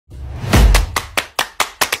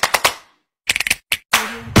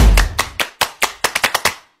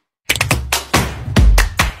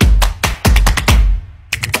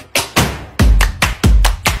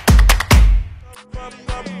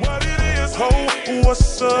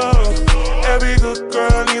What's up? Every good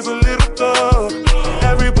girl needs a little thug.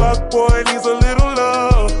 Every black boy needs a little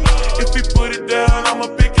love. If he put it down,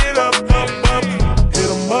 I'ma pick it up, up,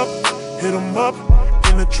 up. Hit him up.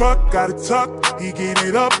 In the truck, got it tucked. He get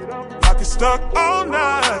it up. Pocket stuck all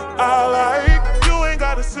night. I like you ain't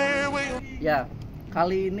gotta say it when you... Ya,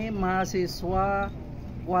 kali ini mahasiswa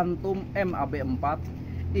Kuantum MAB4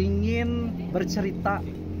 ingin bercerita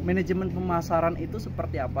manajemen pemasaran itu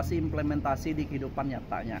seperti apa sih implementasi di kehidupan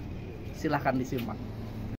nyatanya. Silahkan disimak.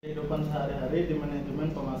 Kehidupan sehari-hari di manajemen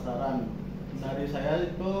pemasaran. Dari saya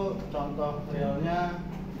itu contoh realnya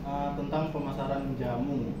tentang pemasaran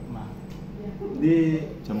jamu. Nah, di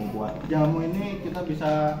jamu ini kita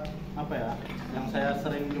bisa apa ya? Yang saya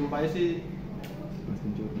sering jumpai sih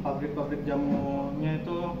pabrik-pabrik jamunya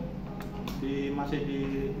itu masih di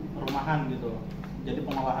rumahan gitu. Jadi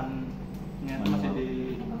pengolahannya itu masih di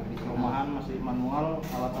rumahan, masih manual,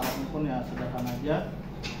 alat-alatnya pun ya sederhana aja.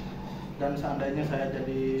 Dan seandainya saya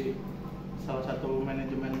jadi salah satu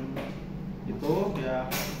manajemen itu ya,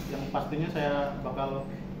 yang pastinya saya bakal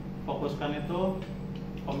fokuskan itu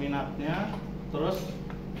peminatnya, terus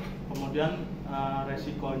kemudian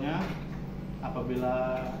resikonya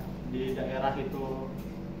apabila di daerah itu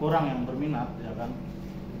kurang yang berminat, ya kan.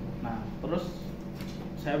 Nah, terus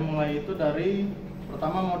saya mulai itu dari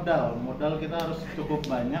pertama modal kita harus cukup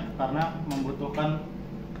banyak karena membutuhkan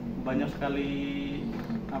banyak sekali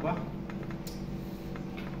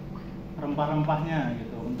rempah-rempahnya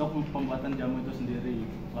gitu untuk pembuatan jamu itu sendiri.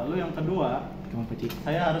 Lalu yang kedua,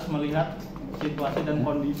 saya harus melihat situasi dan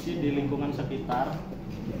kondisi di lingkungan sekitar.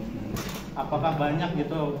 Apakah banyak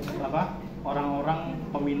gitu orang-orang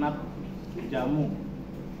peminat jamu,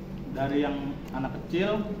 dari yang anak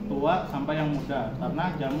kecil, tua sampai yang muda. Karena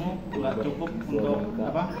jamu nggak cukup untuk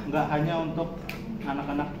nggak hanya untuk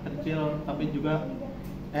anak-anak kecil, tapi juga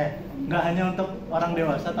nggak hanya untuk orang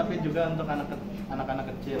dewasa, tapi juga untuk anak-anak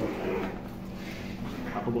kecil.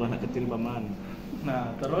 Aku bukan anak kecil, paman.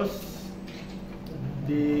 Nah, terus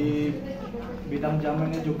di bidang jamu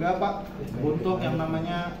ini juga Pak butuh yang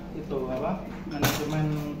namanya itu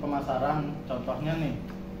manajemen pemasaran. Contohnya nih,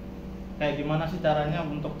 kayak gimana sih caranya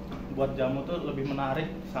untuk buat jamu tuh lebih menarik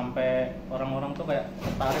sampai orang-orang tuh kayak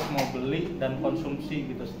tertarik mau beli dan konsumsi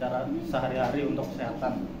gitu secara sehari-hari untuk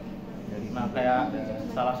kesehatan. Nah, kayak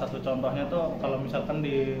salah satu contohnya tuh kalau misalkan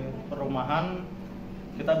di perumahan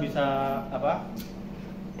kita bisa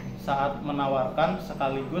saat menawarkan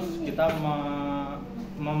sekaligus kita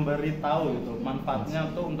memberitahu gitu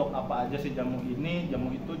manfaatnya tuh untuk apa aja sih jamu ini,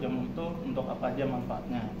 jamu itu untuk apa aja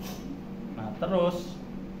manfaatnya. Nah, terus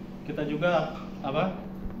kita juga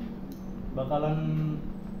bakalan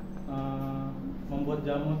membuat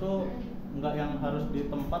jamu tuh nggak yang harus di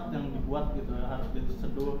tempat yang dibuat gitu ya, harus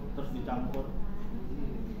diseduh terus dicampur.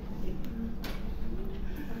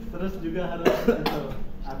 Terus juga harus itu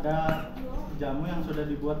ada jamu yang sudah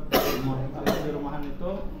dibuat di rumahan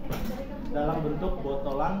itu dalam bentuk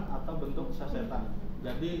botolan atau bentuk sasetan.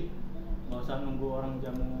 Jadi nggak usah nunggu orang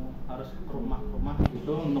jamu harus ke rumah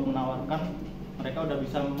gitu untuk menawarkan, mereka udah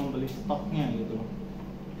bisa membeli stoknya gitu.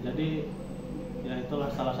 Jadi ya itulah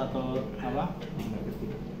salah satu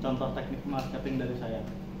contoh teknik marketing dari saya.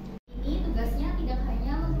 Ini tugasnya tidak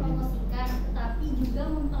hanya mempromosikan, tetapi juga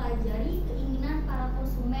mempelajari keinginan para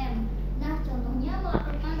konsumen. Nah, contohnya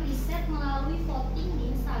melakukan riset melalui voting di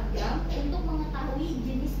Instagram untuk mengetahui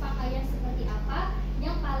jenis pakaian seperti apa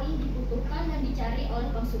yang paling dibutuhkan dan dicari oleh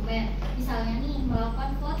konsumen. Misalnya nih,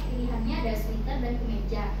 melakukan vote pilihannya ada sweater dan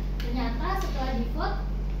kemeja. Ternyata setelah di vote,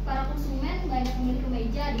 para konsumen banyak memilih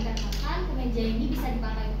kemeja dikarenakan kemeja ini bisa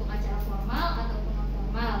dipakai untuk acara formal ataupun non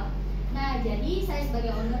formal. Nah, jadi saya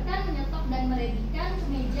sebagai owner kan menyetok dan meredikan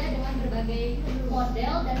kemeja dengan berbagai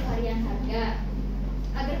model dan varian harga.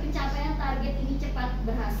 Agar pencapaian target ini cepat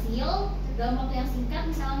berhasil dalam waktu yang singkat,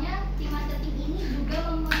 misalnya tim marketing ini juga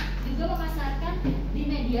memasarkan di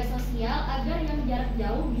media sosial agar yang jarak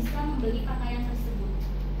jauh bisa membeli pakaian tersebut.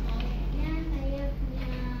 Saya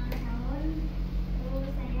punya tahun,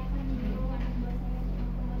 terus saya akan menyuruh anak buah saya untuk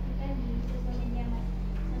mempromosikan di sosial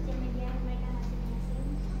media mereka masing-masing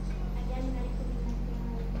agar menarik peminat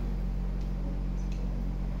yang lain.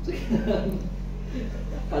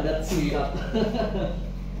 Padat singkat.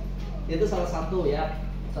 Itu salah satu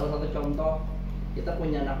contoh. Kita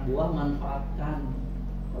punya anak buah, manfaatkan.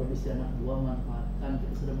 Kalau bisa anak buah, manfaatkan.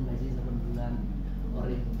 Kita sudah menggaji 8 bulan.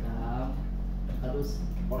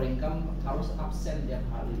 Orang harus absen tiap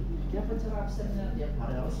hari. Siapa cara absennya? Tiap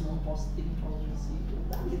hari harus memposting promosi.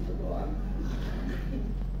 Gitu doang.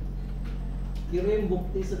 Kirim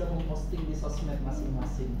bukti sudah memposting di sosmed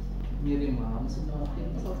masing-masing. Minimal semua.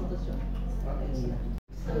 Itu salah satu strategi.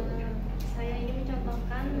 Saya ingin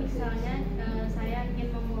misalnya saya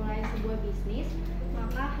ingin memulai sebuah bisnis,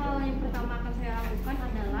 maka hal yang pertama akan saya lakukan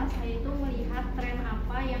adalah saya itu melihat tren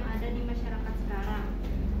apa yang ada di masyarakat sekarang,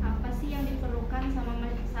 apa sih yang diperlukan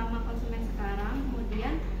sama konsumen sekarang.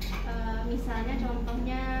 Kemudian misalnya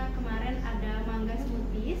contohnya kemarin ada mangga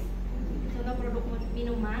smoothies, contoh produk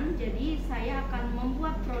minuman, jadi saya akan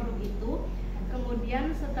membuat produk itu.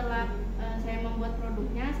 Kemudian setelah saya membuat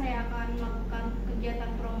produknya, saya akan melakukan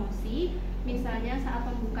kegiatan promosi, misalnya saat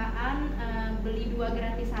pembukaan beli 2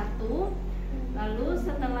 gratis 1. Lalu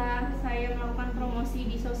setelah saya melakukan promosi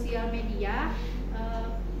di sosial media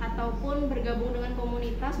ataupun bergabung dengan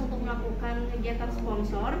komunitas untuk melakukan kegiatan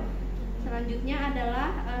sponsor, selanjutnya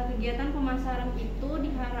adalah kegiatan pemasaran itu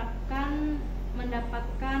diharapkan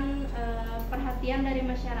mendapatkan perhatian dari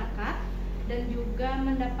masyarakat dan juga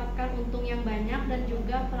mendapatkan untung yang banyak dan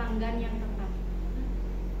juga pelanggan yang tetap.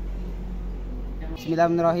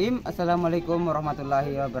 Bismillahirrahmanirrahim. Assalamualaikum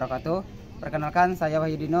warahmatullahi wabarakatuh. Perkenalkan, saya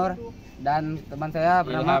Wahyudinur dan teman saya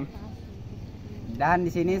bernama Ilham. Dan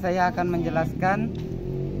di sini saya akan menjelaskan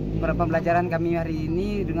pembelajaran kami hari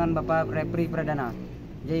ini dengan Bapak Repri Pradana,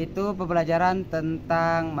 yaitu pembelajaran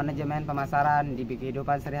tentang manajemen pemasaran di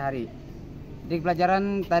kehidupan sehari-hari. Di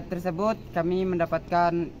pelajaran tersebut kami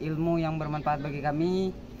mendapatkan ilmu yang bermanfaat bagi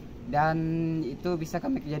kami, dan itu bisa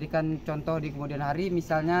kami jadikan contoh di kemudian hari.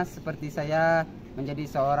 Misalnya seperti saya menjadi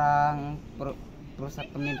seorang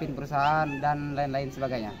pemimpin perusahaan dan lain-lain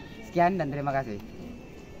sebagainya. Sekian dan terima kasih.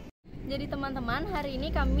 Jadi teman-teman, hari ini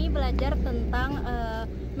kami belajar tentang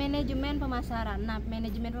manajemen pemasaran. Nah,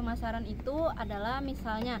 manajemen pemasaran itu adalah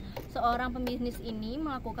misalnya seorang pembisnis ini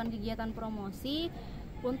melakukan kegiatan promosi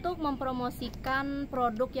untuk mempromosikan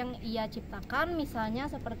produk yang ia ciptakan, misalnya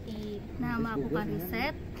seperti melakukan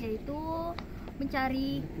riset, yaitu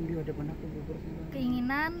mencari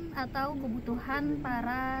keinginan atau kebutuhan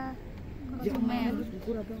para konsumen.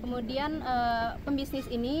 Kemudian pembisnis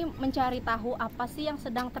ini mencari tahu apa sih yang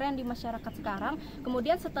sedang tren di masyarakat sekarang.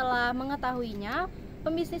 Kemudian setelah mengetahuinya,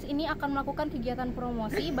 pembisnis ini akan melakukan kegiatan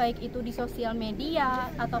promosi, baik itu di sosial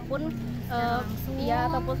media ataupun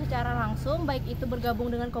ataupun secara langsung, baik itu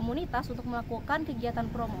bergabung dengan komunitas untuk melakukan kegiatan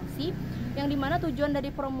promosi, yang dimana tujuan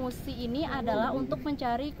dari promosi ini adalah untuk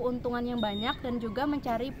mencari keuntungan yang banyak dan juga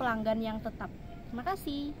mencari pelanggan yang tetap. Terima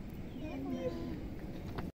kasih.